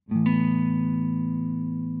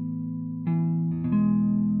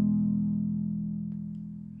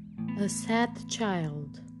A Sad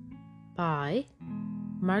Child by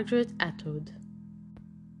Margaret Atwood.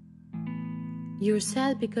 You're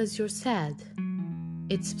sad because you're sad.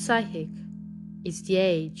 It's psychic. It's the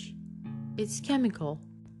age. It's chemical.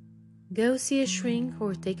 Go see a shrink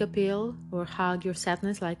or take a pill or hug your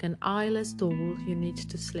sadness like an eyeless doll you need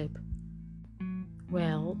to sleep.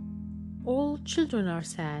 Well, all children are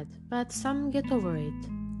sad, but some get over it.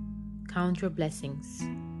 Count your blessings.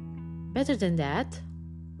 Better than that,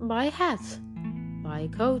 buy a hat, buy a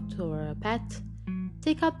coat or a pet,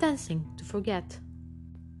 take up dancing to forget.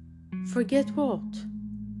 Forget what?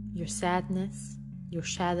 Your sadness, your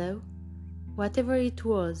shadow, whatever it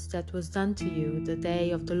was that was done to you the day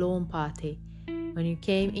of the lawn party, when you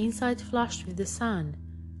came inside flushed with the sun,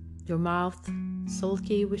 your mouth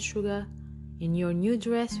sulky with sugar, in your new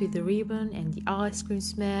dress with the ribbon and the ice cream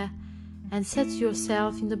smear, and said to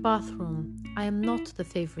yourself in the bathroom, I am not the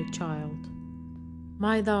favorite child.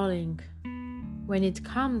 My darling, when it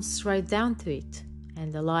comes right down to it,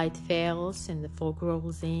 and the light fails and the fog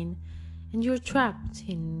rolls in, and you're trapped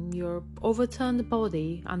in your overturned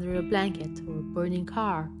body under a blanket or a burning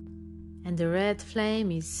car, and the red flame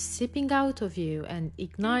is seeping out of you and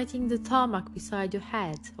igniting the tarmac beside your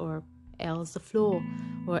head, or else the floor,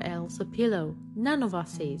 or else a pillow, none of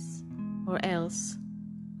us is, or else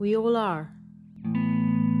we all are.